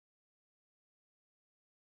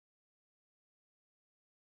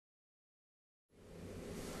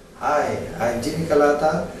Hi, I'm Jimmy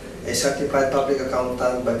Calata, a certified public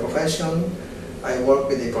accountant by profession. I work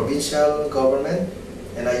with the provincial government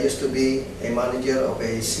and I used to be a manager of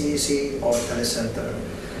a CEC or telecenter.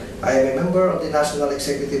 I am a member of the National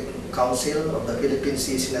Executive Council of the Philippine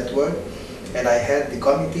CEC Network and I head the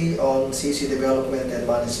Committee on CEC Development and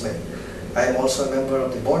Management. I am also a member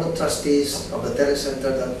of the Board of Trustees of the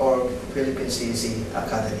Telecenter.org Philippine CEC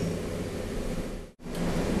Academy.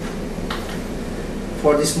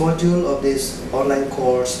 For this module of this online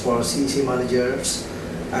course for CEC managers,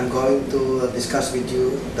 I'm going to discuss with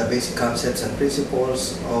you the basic concepts and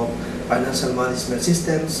principles of financial management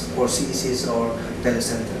systems for CECs or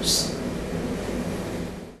telecenters.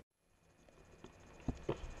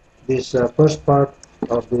 This first part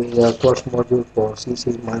of the course module for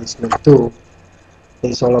CEC Management 2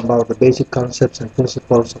 is all about the basic concepts and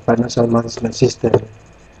principles of financial management system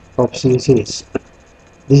of CECs.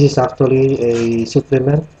 This is actually a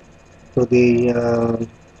supplement to the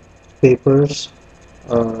papers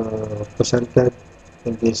presented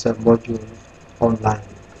in this module online.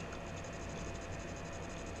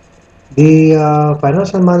 The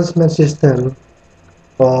financial management system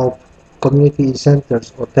of community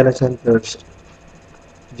centers or telecenters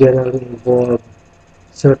generally involve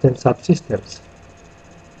certain subsystems,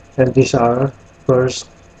 and these are: first,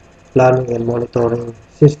 planning and monitoring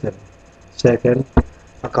system; second,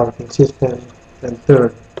 accounting system; and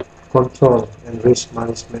third, control and risk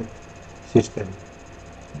management system.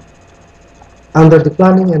 Under the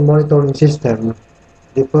planning and monitoring system,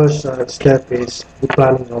 the first step is the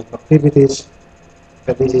planning of activities,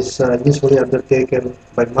 and this is usually undertaken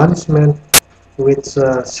by management, which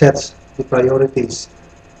sets the priorities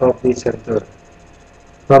of the center.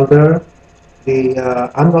 From there, the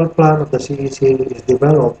annual plan of the CEC is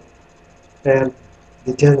developed and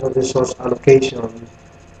the general resource allocation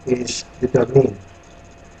is determined.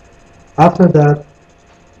 After that,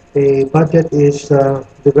 a budget is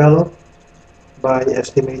developed by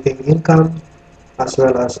estimating income as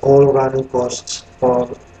well as all running costs or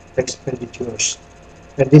expenditures.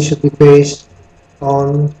 And this should be based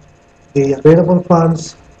on the available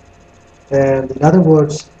funds, and in other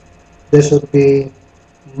words, there should be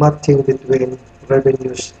matching between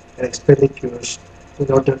revenues and expenditures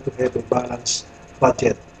in order to have a balanced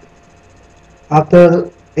budget. After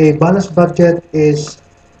a balanced budget is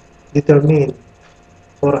determined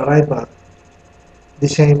or arrived at, the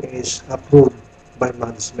same is approved by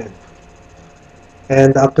management.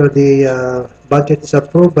 And after the budget is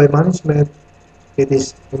approved by management, it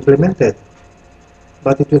is implemented,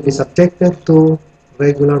 but it will be subjected to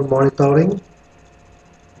regular monitoring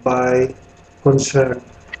by concerned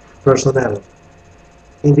personnel.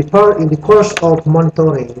 In the course of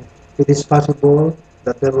monitoring, it is possible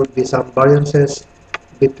that there will be some variances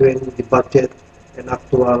between the budget and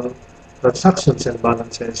actual transactions and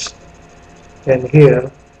balances. And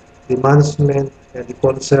here, the management and the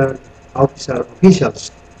concerned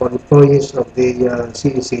officials or employees of the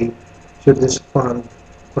CEC should respond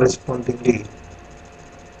correspondingly.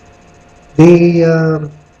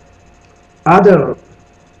 The other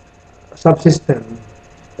subsystem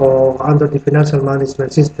or under the financial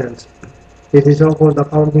management systems is the so-called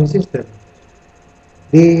accounting system.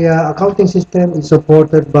 The accounting system is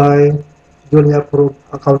supported by duly approved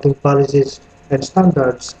accounting policies and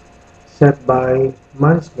standards set by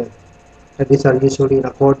management, and these are usually in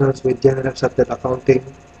accordance with generally accepted accounting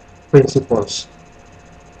principles.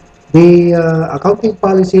 The accounting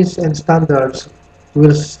policies and standards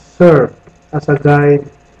will serve as a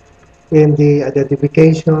guide in the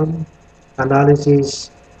identification,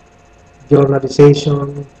 analysis,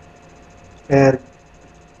 journalization, and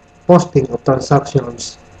posting of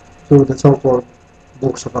transactions to the so-called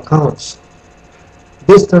books of accounts.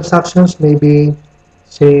 These transactions may be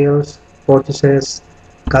sales, purchases,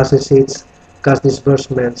 cash receipts, cash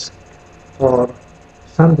disbursements, or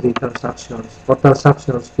sundry transactions, or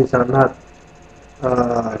transactions which are not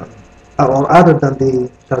uh, or other than the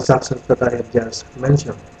transactions that I have just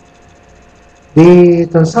mentioned. The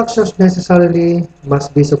transactions necessarily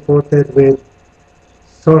must be supported with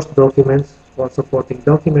source documents or supporting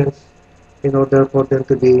documents in order for them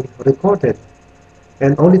to be recorded.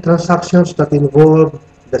 And only transactions that involve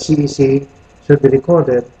the CEC should be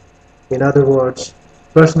recorded. In other words,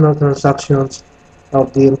 personal transactions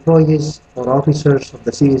of the employees or officers of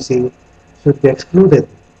the CEC should be excluded.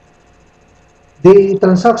 The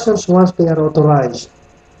transactions, once they are authorized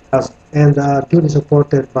and are duly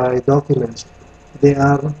supported by documents, they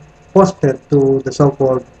are posted to the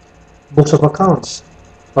so-called books of accounts,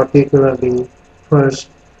 particularly first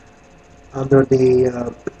under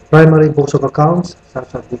the primary books of accounts,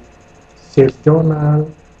 such as the sales journal,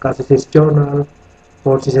 cash receipts journal,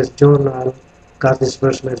 purchases journal, cash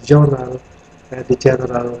disbursements journal, and the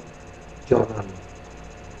general journal.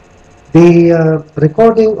 The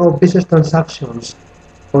recording of business transactions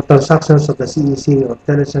or transactions of the CEC or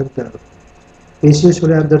telecenter is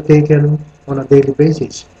usually undertaken on a daily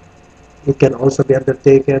basis. It can also be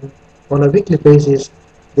undertaken on a weekly basis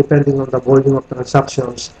depending on the volume of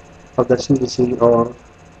transactions of the CEC or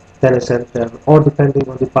telecenter or depending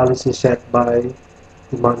on the policy set by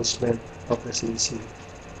the management of the CEC.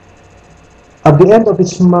 At the end of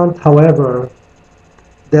each month, however,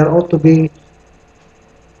 there ought to be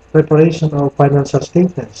preparation of financial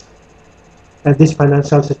statements, and these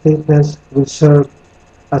financial statements will serve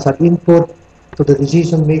as an input to the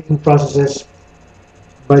decision-making processes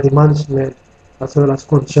by the management as well as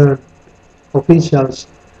concerned officials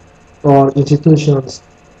or institutions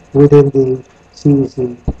within the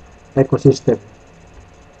CEC ecosystem.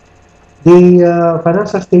 The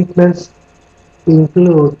financial statements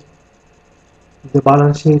include the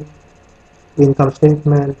balance sheet, income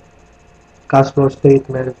statement, cash flow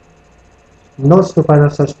statement, notes to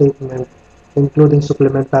financial statement, including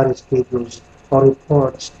supplementary schedules or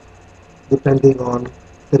reports depending on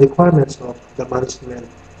the requirements of the management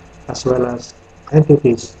as well as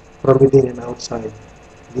entities from within and outside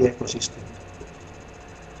the ecosystem.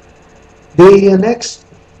 The next,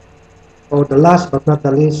 or the last but not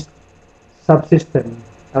the least, subsystem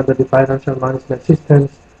under the financial management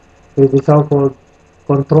systems is the so-called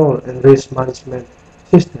control and risk management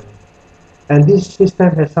system. And this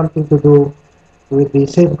system has something to do with the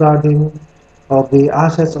safeguarding of the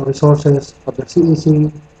assets or resources of the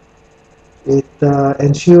CEC. It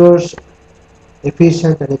ensures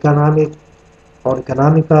efficient and economic or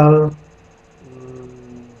economical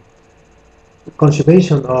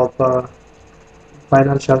conservation of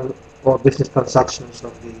financial or business transactions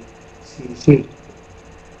of the CEC.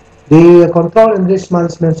 The control and risk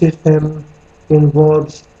management system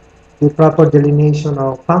involves the proper delineation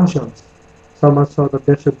of functions, so much so that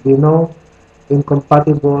there should be no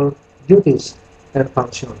incompatible duties and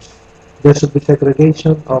functions. There should be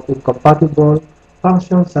segregation of incompatible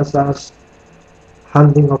functions such as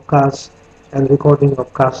handling of cash and recording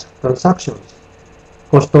of cash transactions,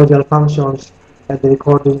 custodial functions, and the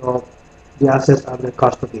recording of the assets under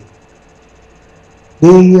custody.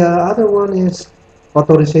 The other one is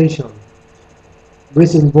authorization,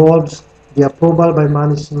 which involves the approval by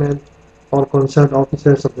management or concerned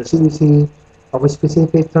officers of the CEC of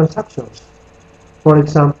specific transactions. For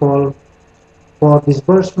example, for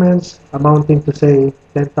disbursements amounting to say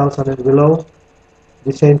 10,000 and below,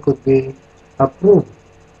 the same could be approved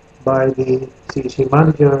by the CEC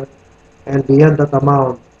manager, and beyond that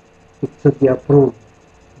amount, it should be approved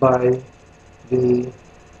by the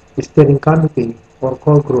steering committee or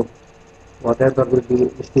core group, whatever will be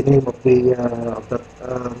is the name of the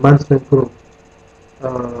management group.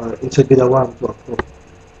 It should be the one to approve.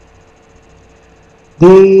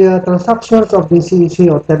 The transactions of the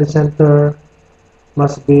CEC or telecenter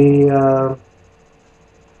must be uh,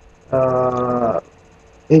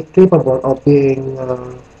 capable of being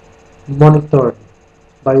monitored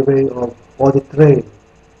by way of audit trail.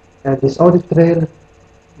 And this audit trail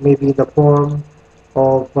may be in the form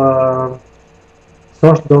of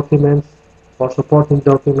source documents or supporting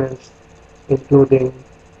documents, including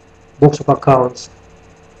books of accounts,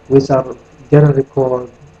 which are generally called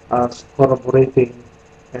as corroborating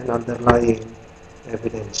and underlying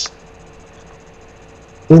evidence.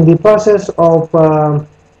 In the process of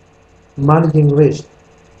managing risk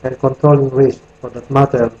and controlling risk, for that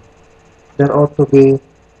matter, there ought to be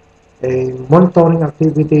a monitoring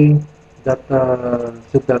activity that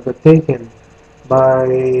should be undertaken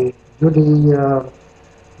by duly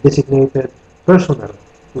designated personnel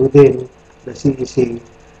within the CEC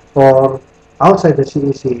or outside the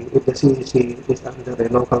CEC if the CEC is under a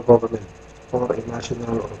local government or a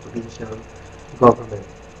national or provincial government.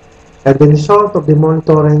 And the result of the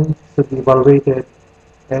monitoring should be evaluated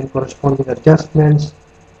and corresponding adjustments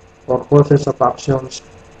or courses of actions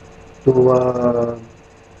to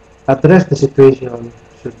address the situation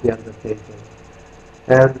should be undertaken.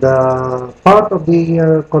 And part of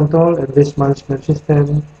the control and risk management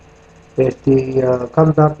system is the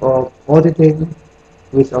conduct of auditing,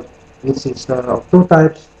 which, of, which is of two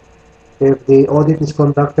types. If the audit is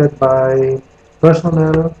conducted by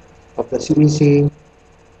personnel of the CEC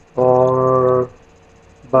or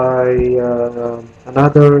by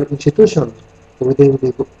another institution within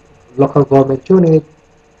the local government unit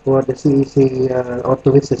where the CEC or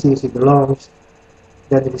to which the CEC belongs,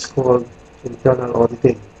 then it is called internal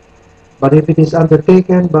auditing. But if it is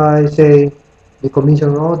undertaken by, say, the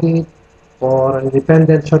commission audit or an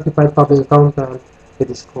independent certified public accountant, it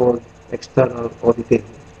is called external auditing.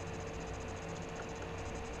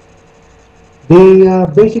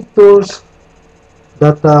 The basic tools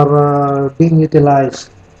that are being utilized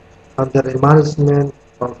under the management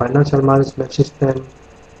or financial management system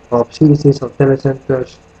of CECs or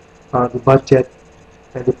telecenters are the budget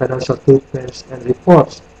and the financial statements and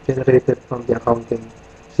reports generated from the accounting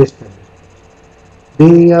system.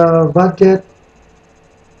 The budget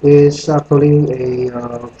is actually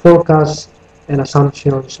a forecast and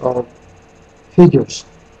assumptions of figures.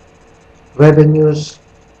 Revenues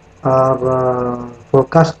are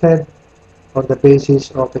forecasted on the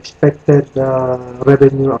basis of expected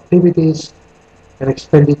revenue activities, and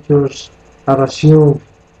expenditures are assumed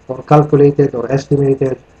or calculated or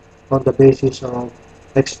estimated on the basis of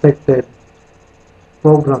expected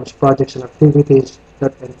programs, projects, and activities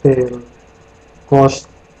that entail cost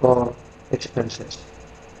or expenses.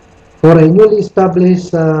 For a newly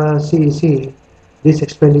established CEC, these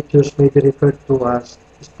expenditures may be referred to as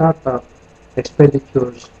startup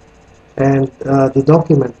expenditures, and the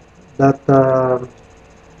document that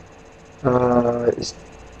is,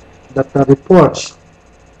 that reports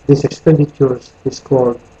these expenditures is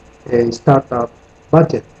called a startup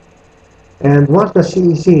budget. And once the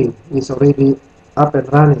CEC is already up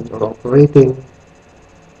and running or operating,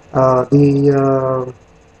 uh, the uh,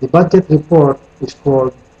 the budget report is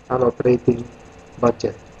called an operating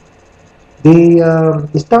budget. The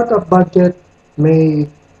startup budget may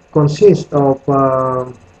consist of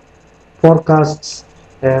forecasts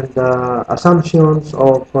and assumptions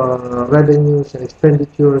of revenues and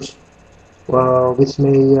expenditures, which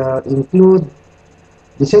may include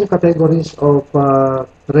the same categories of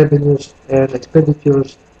revenues and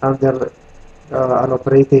expenditures under an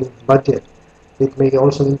operating budget. It may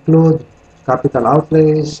also include capital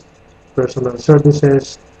outlays, personal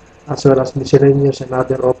services, as well as miscellaneous and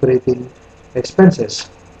other operating expenses,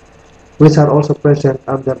 which are also present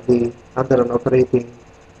under an operating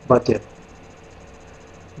budget.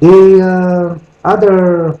 The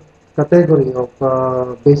other category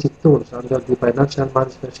of basic tools under the financial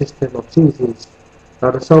management system of CECs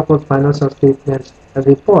are the so-called financial statements and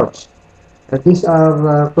reports, and these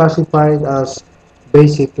are classified as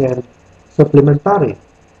basic and supplementary.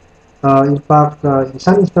 In fact, in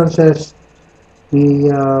some instances,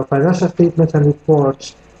 the financial statements and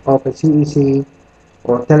reports of a CEC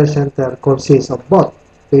or telecenter consist of both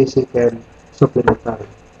basic and supplementary.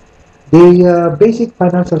 The basic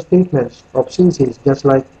financial statements of CECs, just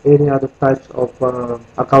like any other types of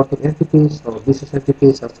accounting entities or business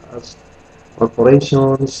entities such as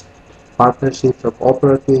corporations, partnerships, or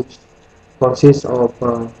cooperatives, consist of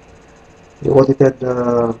the audited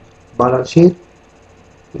balance sheet,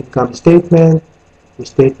 income statement, the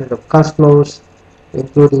statement of cash flows,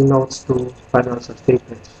 including notes to financial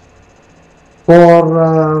statements.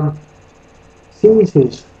 For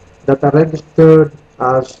CECs that are registered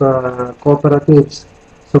as cooperatives,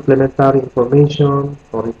 supplementary information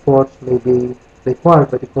or reports may be required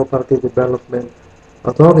by the Cooperative Development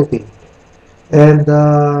Authority. And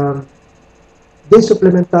these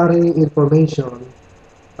supplementary information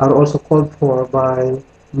are also called for by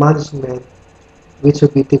management, which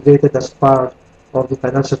should be integrated as part of the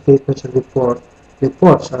financial statements and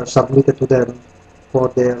reports are submitted to them for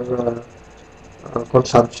their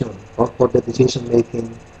consumption or for the decision-making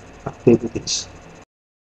activities.